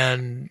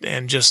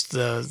just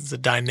the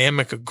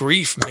dynamic of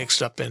grief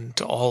mixed up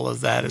into all of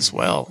that as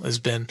well has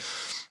been.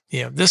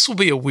 This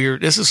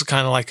is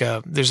kind of like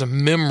there's a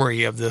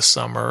memory of this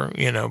summer,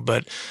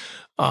 but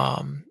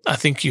I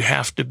think you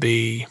have to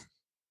be,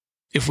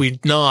 if we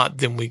not,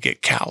 then we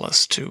get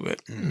callous to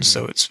it. Mm-hmm. And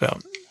so it's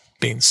about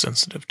being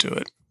sensitive to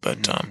it,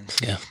 but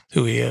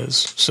who he is.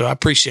 So I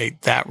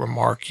appreciate that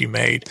remark you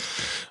made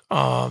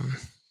of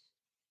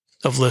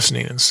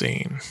listening and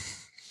seeing.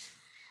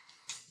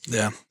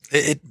 Yeah.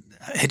 It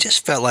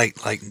just felt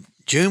like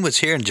June was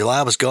here and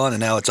July was gone, and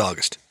now it's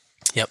August.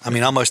 Yep. I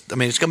mean, it's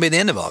going to be the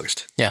end of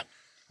August. Yeah.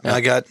 My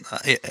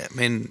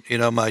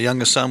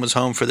youngest son was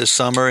home for this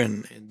summer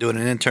and doing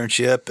an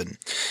internship, and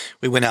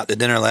we went out to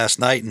dinner last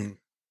night, and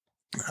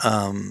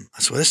I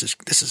said, well, this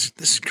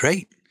is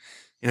great.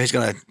 He's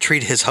going to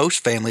treat his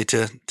host family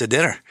to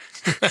dinner.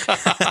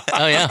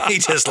 Oh yeah. He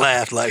just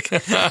laughed like,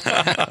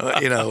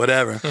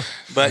 whatever.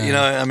 But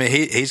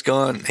he's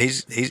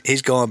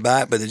going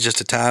back, but it's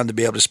just a time to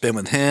be able to spend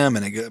with him,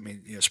 and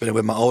spend it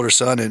with my older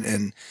son,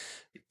 and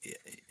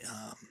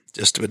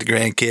just with the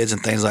grandkids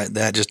and things like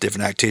that, just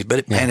different activities.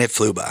 But it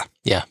flew by.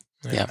 Yeah.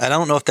 Yeah. I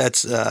don't know if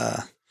that's,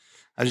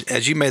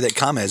 as you made that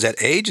comment, is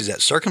that age? Is that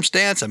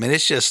circumstance? I mean,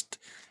 it's just,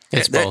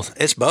 both.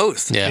 It's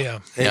both. Yeah.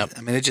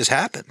 It just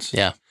happens.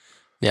 Yeah.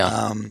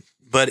 Yeah.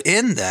 But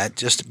in that,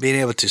 just being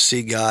able to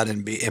see God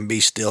and be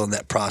still in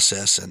that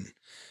process and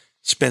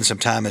spend some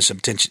time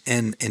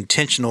in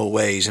intentional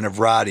ways, in a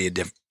variety of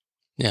different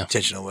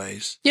intentional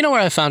ways. You know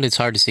where I found it's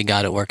hard to see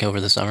God at work over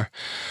the summer?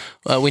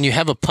 When you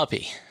have a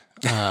puppy.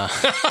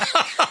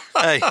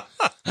 Hey,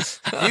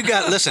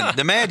 listen,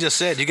 the man just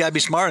said you got to be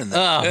smarter than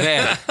that. Oh,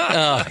 man.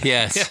 Oh,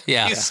 yes.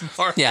 Yeah.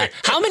 Yeah.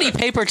 How many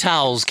paper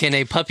towels can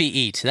a puppy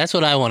eat? That's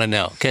what I want to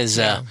know, because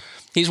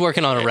he's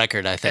working on a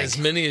record, I think. As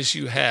many as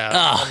you have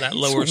on that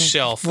lower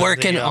shelf.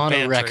 Working on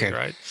pantry, a record.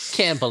 Right?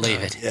 Can't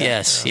believe it.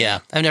 Yes.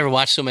 I've never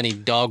watched so many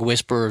dog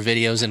whisperer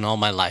videos in all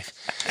my life.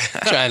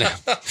 Trying to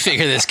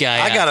figure this guy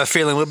out. I got a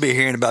feeling we'll be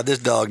hearing about this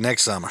dog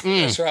next summer.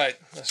 That's right.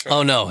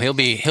 Oh no, he'll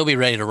be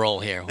ready to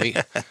roll here. We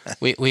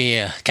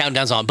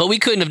countdown's on, but we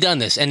couldn't have done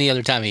this any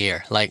other time of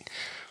year.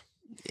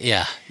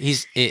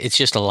 It's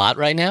just a lot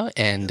right now,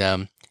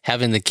 and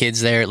having the kids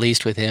there at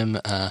least with him,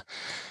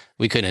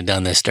 we couldn't have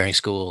done this during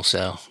school.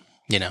 So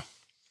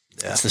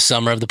it's the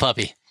summer of the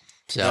puppy.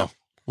 So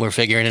we're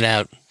figuring it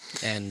out,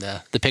 and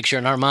the picture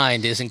in our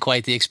mind isn't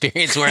quite the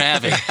experience we're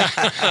having.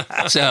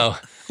 So.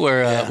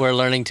 We're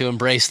learning to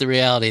embrace the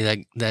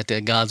reality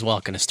that God's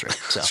walking us through.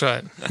 So. That's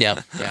right.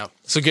 Yeah.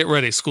 So get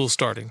ready. School's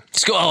starting.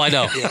 Oh, I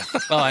know. Yeah.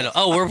 Oh, I know.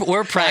 Oh,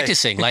 we're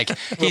practicing. Like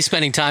he's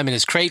spending time in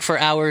his crate for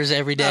hours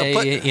every day.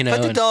 Put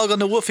the dog on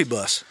the Woofy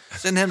bus.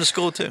 Send him to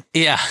school too.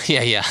 Yeah.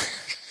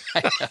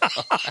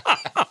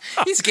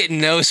 He's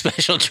getting no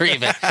special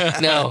treatment.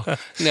 No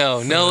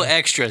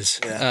extras.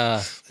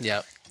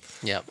 Yeah.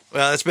 Yeah.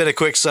 Well, it's been a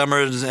quick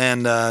summer,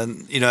 and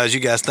as you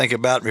guys think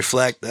about and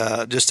reflect,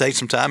 just take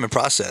some time and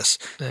process.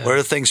 Yeah. What are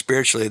the things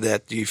spiritually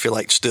that you feel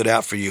like stood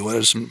out for you? What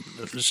are some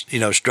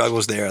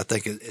struggles there? I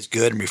think it's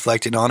good, and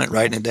reflecting on it,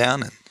 writing it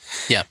down.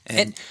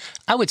 And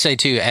I would say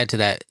too, add to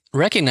that,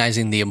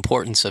 recognizing the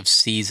importance of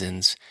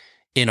seasons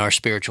in our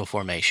spiritual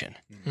formation.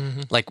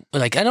 Mm-hmm.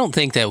 Like I don't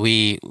think that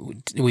we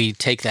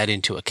take that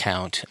into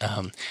account.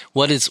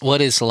 What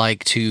it's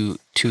like to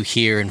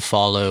hear and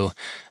follow.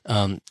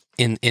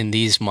 In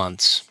these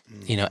months,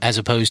 as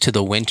opposed to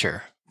the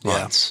winter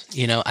months,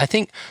 I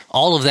think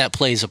all of that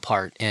plays a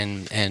part,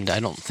 and I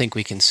don't think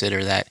we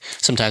consider that.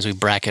 Sometimes we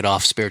bracket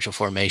off spiritual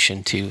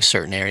formation to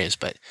certain areas,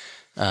 but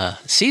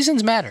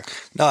seasons matter.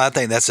 No, I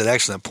think that's an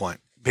excellent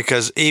point,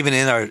 because even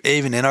in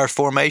our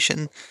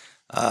formation,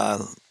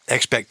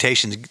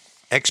 expectation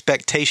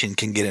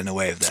can get in the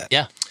way of that.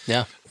 Yeah.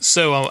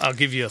 So I'll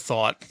give you a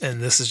thought, and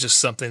this is just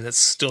something that's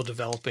still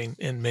developing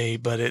in me,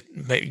 but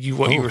you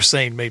were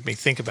saying made me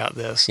think about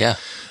this. Yeah.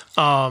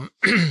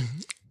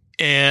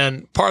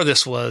 And part of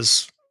this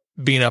was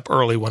being up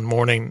early one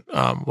morning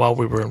while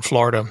we were in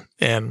Florida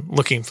and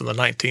looking from the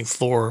 19th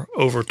floor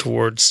over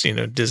towards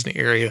Disney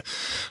area,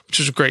 which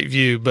was a great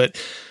view.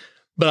 But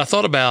But I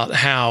thought about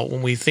how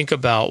when we think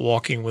about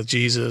walking with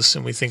Jesus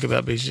and we think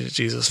about being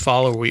Jesus'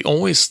 follower, we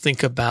always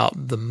think about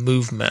the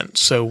movement.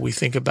 So we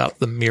think about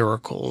the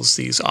miracles,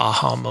 these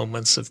aha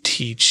moments of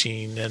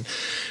teaching, and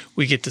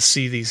we get to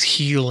see these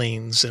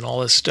healings and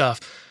all this stuff.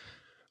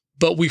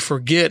 But we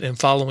forget in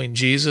following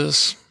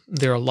Jesus,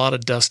 there are a lot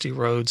of dusty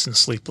roads and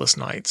sleepless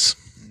nights.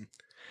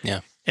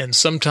 Yeah. And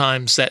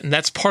sometimes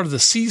that's part of the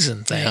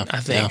season thing, I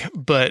think.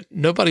 But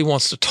nobody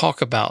wants to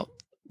talk about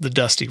the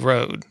dusty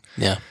road.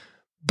 Yeah.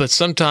 But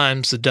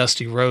sometimes the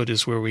dusty road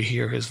is where we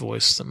hear his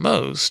voice the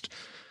most.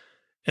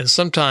 And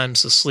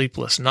sometimes the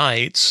sleepless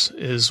nights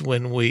is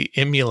when we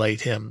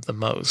emulate him the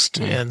most.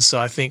 And so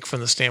I think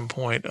from the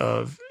standpoint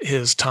of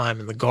his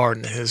time in the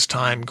garden, his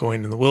time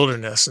going in the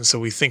wilderness. And so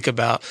we think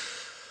about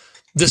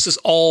this is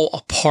all a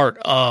part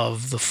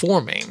of the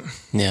forming.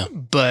 Yeah.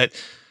 But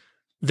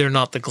they're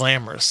not the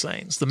glamorous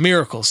things, the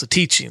miracles, the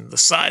teaching, the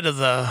side of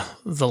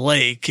the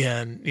lake,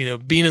 and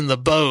being in the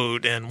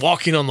boat and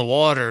walking on the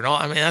water and all.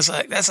 I mean, that's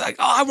like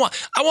I want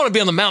to be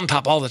on the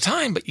mountaintop all the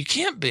time, but you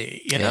can't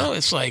be.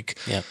 It's like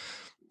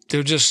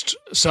they're just.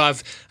 So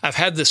I've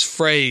had this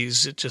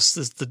phrase, it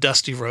just the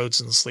dusty roads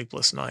and the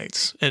sleepless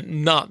nights,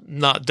 and not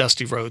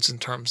dusty roads in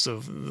terms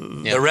of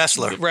the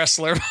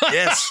wrestler.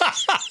 Yes.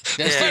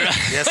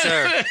 Yes,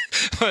 sir.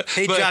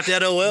 He dropped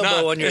that old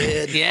elbow on your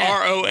head. Yeah.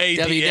 ROADS.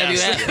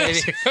 WWF,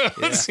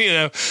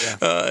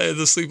 baby.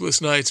 The sleepless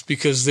nights,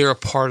 because they're a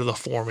part of the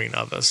forming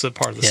of us, a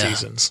part of the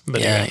seasons.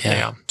 But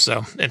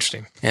so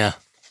interesting. Yeah.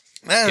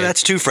 Well,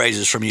 that's two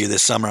phrases from you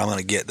this summer I'm going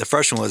to get. The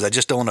first one was, I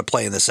just don't want to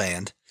play in the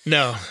sand.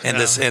 No. And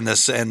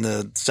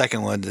the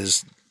second one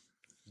is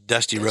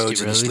Dusty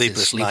Roads and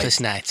Sleepless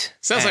Nights.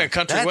 Sounds like a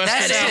country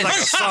western. That sounds like a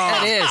song.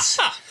 That is.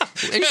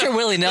 Are you sure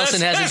Willie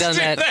Nelson hasn't done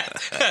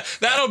that?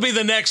 That'll be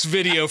the next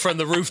video from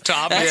the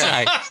rooftop. That's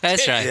right.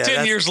 That's right. Yeah,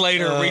 10 years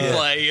later,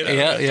 replay.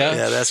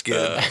 Yeah, that's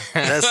good.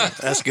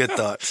 That's good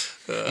thoughts.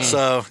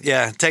 So,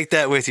 take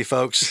that with you,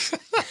 folks.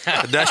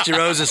 The Dusty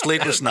Roads and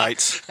Sleepless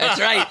Nights. That's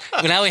right.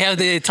 Well, now we have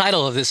the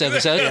title of this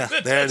episode. Yeah,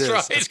 there it is.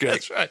 Right. That's great.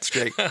 That's right. That's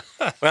great.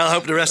 Well, I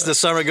hope the rest of the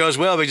summer goes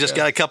well. We just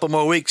got a couple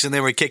more weeks, and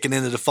then we're kicking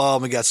into the fall.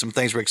 And we got some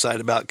things we're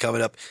excited about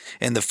coming up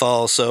in the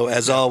fall. So,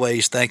 as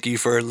always, thank you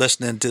for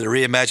listening to the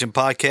Reimagine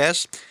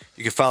podcast.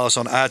 You can follow us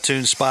on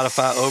iTunes,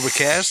 Spotify,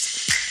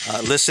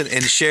 Overcast. Listen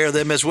and share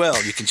them as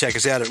well. You can check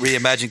us out at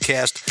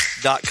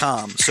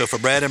reimaginecast.com. So for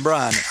Brad and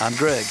Brian, I'm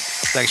Greg.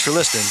 Thanks for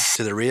listening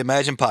to the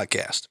Reimagine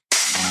podcast.